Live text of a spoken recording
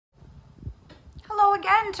Hello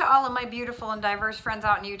again to all of my beautiful and diverse friends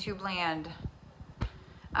out in YouTube land.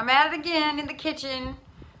 I'm at it again in the kitchen.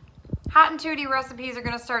 Hot and Tooty recipes are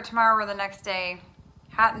gonna start tomorrow or the next day.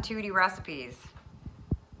 Hot and Tooty recipes.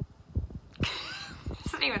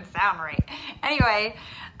 Doesn't even sound right. Anyway,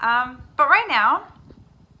 but right now,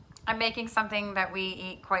 I'm making something that we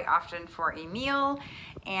eat quite often for a meal,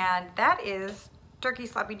 and that is turkey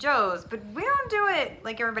sloppy joes. But we don't do it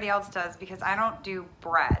like everybody else does because I don't do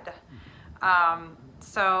bread.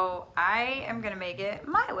 So I am gonna make it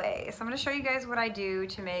my way. So I'm gonna show you guys what I do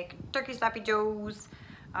to make turkey sloppy joes.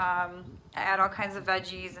 I add all kinds of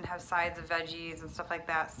veggies and have sides of veggies and stuff like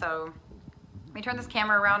that. So let me turn this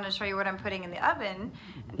camera around and show you what I'm putting in the oven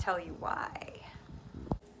and tell you why.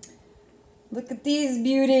 Look at these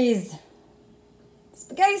beauties.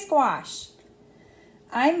 Spaghetti squash.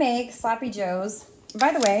 I make sloppy joes.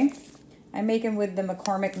 By the way, I make them with the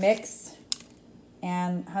McCormick mix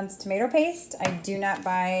and Hunt's tomato paste. I do not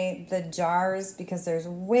buy the jars because there's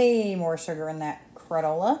way more sugar in that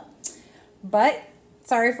cradola. But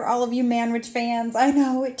sorry for all of you Manwich fans. I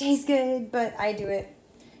know it tastes good, but I do it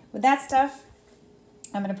with that stuff.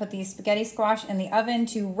 I'm gonna put these spaghetti squash in the oven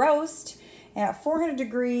to roast at 400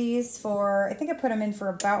 degrees for, I think I put them in for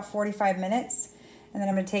about 45 minutes. And then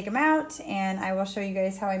I'm gonna take them out and I will show you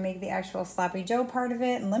guys how I make the actual sloppy joe part of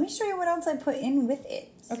it. And let me show you what else I put in with it.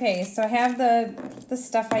 Okay, so I have the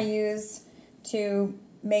stuff I use to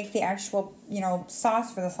make the actual,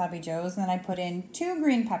 sauce for the sloppy joes. And then I put in 2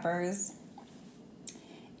 green peppers,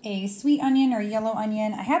 a sweet onion or yellow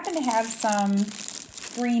onion. I happen to have some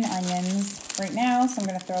green onions right now, so I'm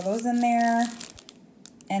gonna throw those in there.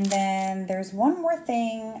 And then there's one more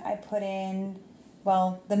thing I put in,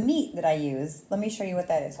 well, the meat that I use. Let me show you what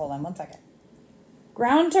that is. Hold on one second.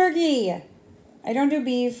 Ground turkey. I don't do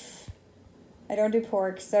beef. I don't do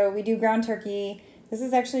pork, so we do ground turkey. This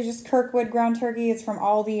is actually just Kirkwood ground turkey. It's from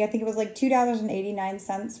Aldi. I think it was like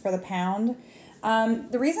 $2.89 for the pound.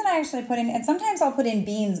 The reason I actually put in, and sometimes I'll put in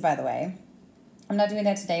beans, by the way. I'm not doing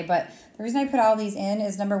that today, but the reason I put all these in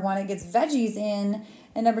is number one, it gets veggies in,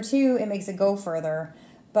 and number two, it makes it go further.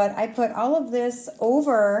 But I put all of this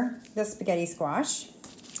over the spaghetti squash,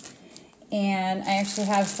 and I actually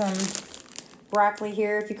have some broccoli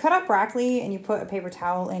here. If you cut up broccoli and you put a paper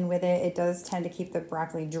towel in with it, it does tend to keep the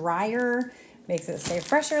broccoli drier, makes it stay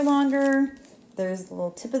fresher longer. There's a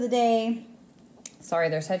little tip of the day. Sorry,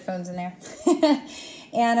 there's headphones in there.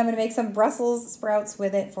 And I'm going to make some Brussels sprouts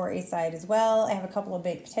with it for a side as well. I have a couple of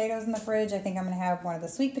baked potatoes in the fridge. I think I'm going to have one of the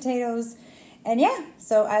sweet potatoes. And yeah,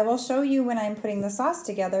 so I will show you when I'm putting the sauce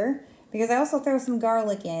together, because I also throw some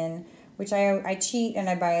garlic in, which I cheat and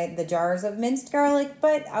I buy the jars of minced garlic,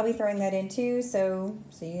 but I'll be throwing that in too, so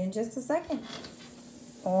see you in just a second.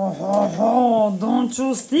 Oh, don't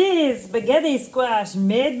you see? Spaghetti squash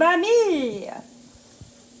made by me.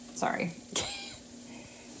 Sorry.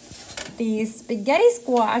 The spaghetti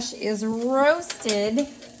squash is roasted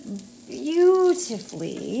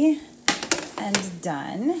beautifully and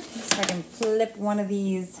done. So I can flip one of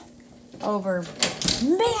these over.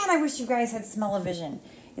 Man, I wish you guys had smell-o-vision.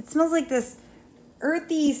 It smells like this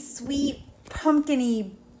earthy, sweet,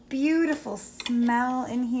 pumpkin-y, beautiful smell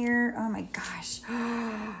in here. Oh my gosh.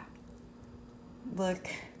 Look.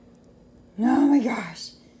 Oh my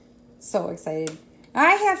gosh. So excited.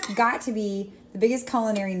 I have got to be the biggest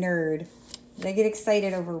culinary nerd. I get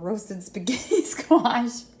excited over roasted spaghetti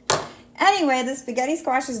squash. Anyway, the spaghetti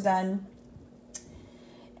squash is done.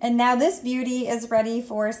 And now this beauty is ready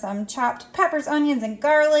for some chopped peppers, onions, and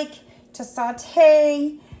garlic to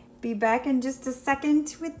saute. Be back in just a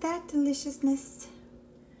second with that deliciousness.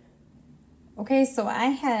 Okay, so I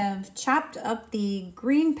have chopped up the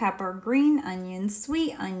green pepper, green onion,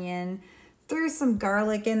 sweet onion, threw some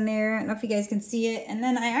garlic in there. I don't know if you guys can see it. And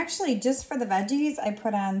then I actually, just for the veggies, I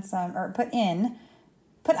put on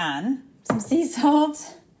some sea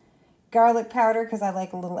salt, garlic powder, because I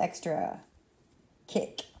like a little extra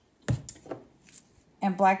kick,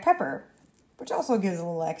 and black pepper, which also gives a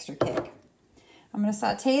little extra kick. I'm going to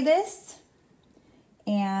saute this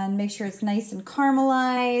and make sure it's nice and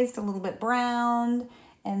caramelized, a little bit browned,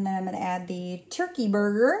 and then I'm going to add the turkey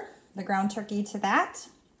burger, the ground turkey, to that.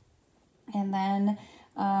 And then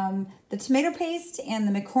the tomato paste and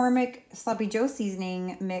the McCormick sloppy joe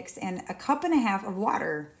seasoning mix and a 1.5 cups of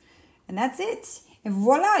water. And that's it. And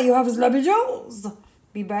voila, you have sloppy joes.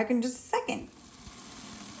 Be back in just a second.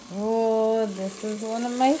 Oh, this is one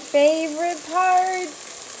of my favorite parts.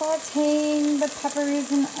 Sauteing the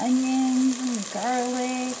peppers and onions and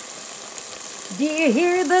garlic. Do you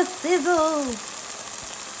hear the sizzle?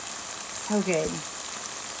 So good.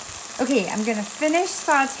 Okay, I'm going to finish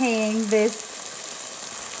sauteing this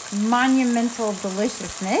monumental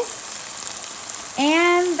deliciousness.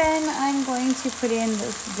 And then I'm going to put in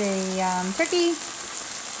the turkey, and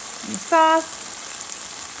the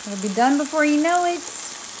sauce. It'll be done before you know it.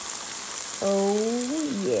 Oh,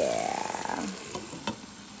 yeah.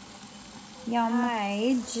 Yum.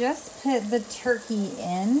 I just put the turkey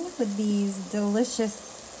in with these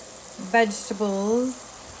delicious vegetables.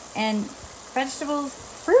 And vegetables,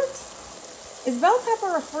 fruit? Is bell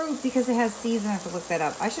pepper a fruit because it has seeds? I have to look that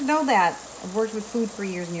up. I should know that. I've worked with food for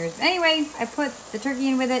years and years. But anyway, I put the turkey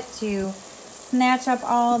in with it to snatch up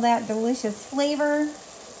all that delicious flavor.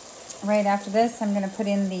 Right after this, I'm going to put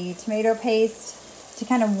in the tomato paste to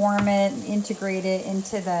kind of warm it, integrate it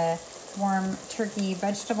into the warm turkey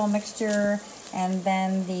vegetable mixture. And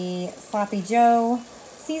then the Sloppy Joe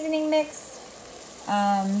seasoning mix.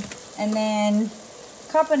 And then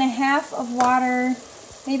a cup and a half of water.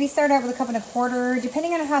 Maybe start out with a cup and a quarter,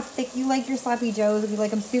 depending on how thick you like your Sloppy Joes. If you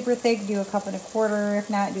like them super thick, do a cup and a quarter.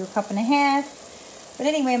 If not, do a cup and a half. But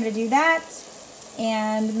anyway, I'm going to do that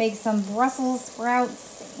and make some Brussels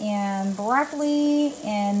sprouts and broccoli,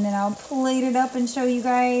 and then I'll plate it up and show you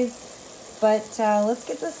guys. But let's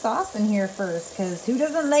get the sauce in here first, because who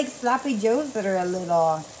doesn't like Sloppy Joes that are a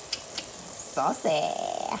little saucy?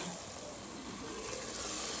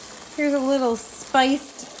 Here's a little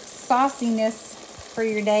spiced sauciness for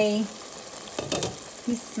your day.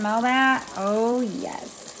 You smell that? Oh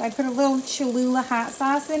yes. I put a little Cholula hot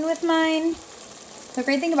sauce in with mine. The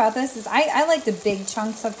great thing about this is I like the big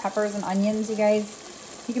chunks of peppers and onions, you guys.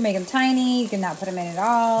 You can make them tiny. You can not put them in at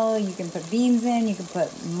all. You can put beans in. You can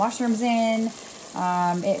put mushrooms in.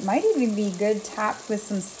 It might even be good topped with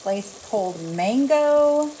some sliced pulled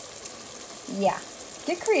mango. Yeah.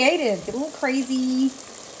 Get creative. Get a little crazy.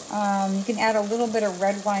 You can add a little bit of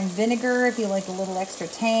red wine vinegar if you like a little extra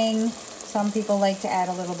tang. Some people like to add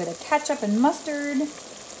a little bit of ketchup and mustard.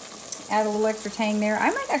 Add a little extra tang there.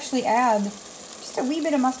 I might actually add just a wee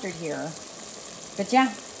bit of mustard here. But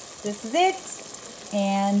yeah, this is it.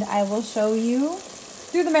 And I will show you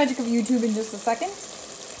through the magic of YouTube in just a second.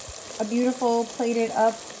 A beautiful plated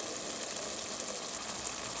up,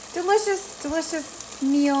 delicious, delicious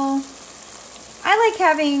meal. I like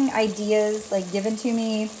having ideas like given to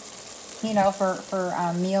me, you know, for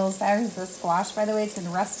meals. There's the squash, by the way. It's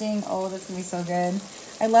been resting. Oh, this is going to be so good.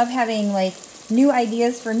 I love having like new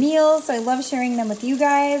ideas for meals. So I love sharing them with you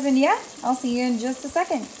guys. And yeah, I'll see you in just a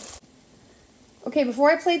second. Okay, before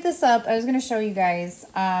I plate this up, I was going to show you guys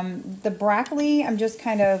the broccoli. I'm just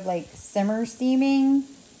kind of like simmer steaming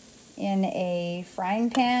in a frying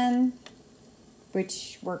pan,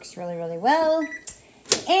 which works really, really well.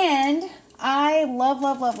 And I love,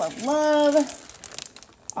 love, love, love,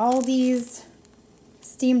 love all these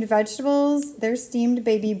steamed vegetables. Their steamed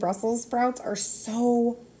baby Brussels sprouts are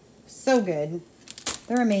so, so good.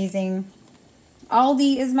 They're amazing.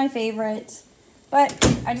 Aldi is my favorite, but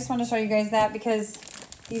I just want to show you guys that because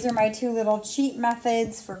these are my two little cheat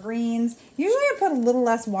methods for greens. Usually I put a little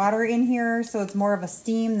less water in here, so it's more of a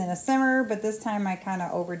steam than a simmer, but this time I kind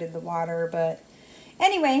of overdid the water. But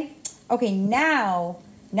anyway, okay, now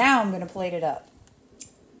I'm going to plate it up.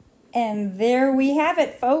 And there we have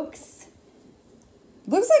it, folks.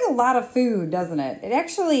 Looks like a lot of food, doesn't it? It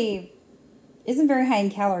actually isn't very high in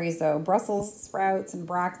calories, though. Brussels sprouts and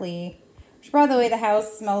broccoli. Which, by the way, the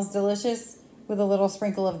house smells delicious with a little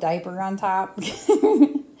sprinkle of diaper on top.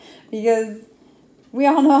 Because we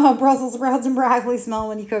all know how Brussels sprouts and broccoli smell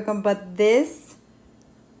when you cook them. But this,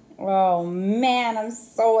 oh man, I'm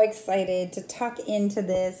so excited to tuck into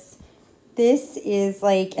this. This is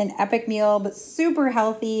like an epic meal, but super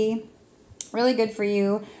healthy. Really good for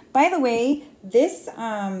you. By the way, this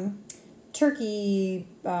turkey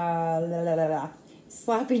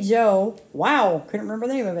Sloppy Joe, wow, couldn't remember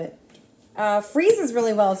the name of it. Freezes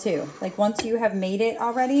really well too. Like once you have made it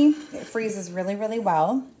already, it freezes really, really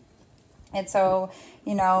well. And so,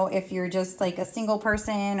 you know, if you're just like a single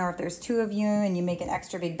person or if there's two of you and you make an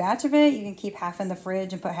extra big batch of it, you can keep half in the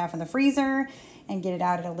fridge and put half in the freezer and get it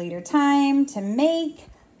out at a later time to make.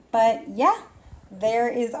 But yeah, there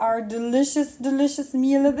is our delicious, delicious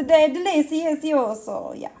meal of the day.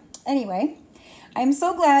 Delicioso. Yeah. Anyway, I'm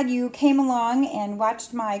so glad you came along and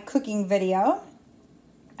watched my cooking video.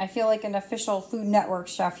 I feel like an official Food Network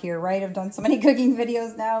chef here, right? I've done so many cooking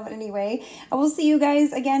videos now. But anyway, I will see you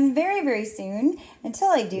guys again very, very soon. Until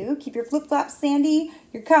I do, keep your flip-flops sandy,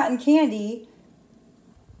 your cotton candy,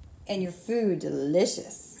 and your food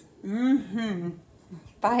delicious.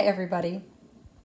 Bye, everybody.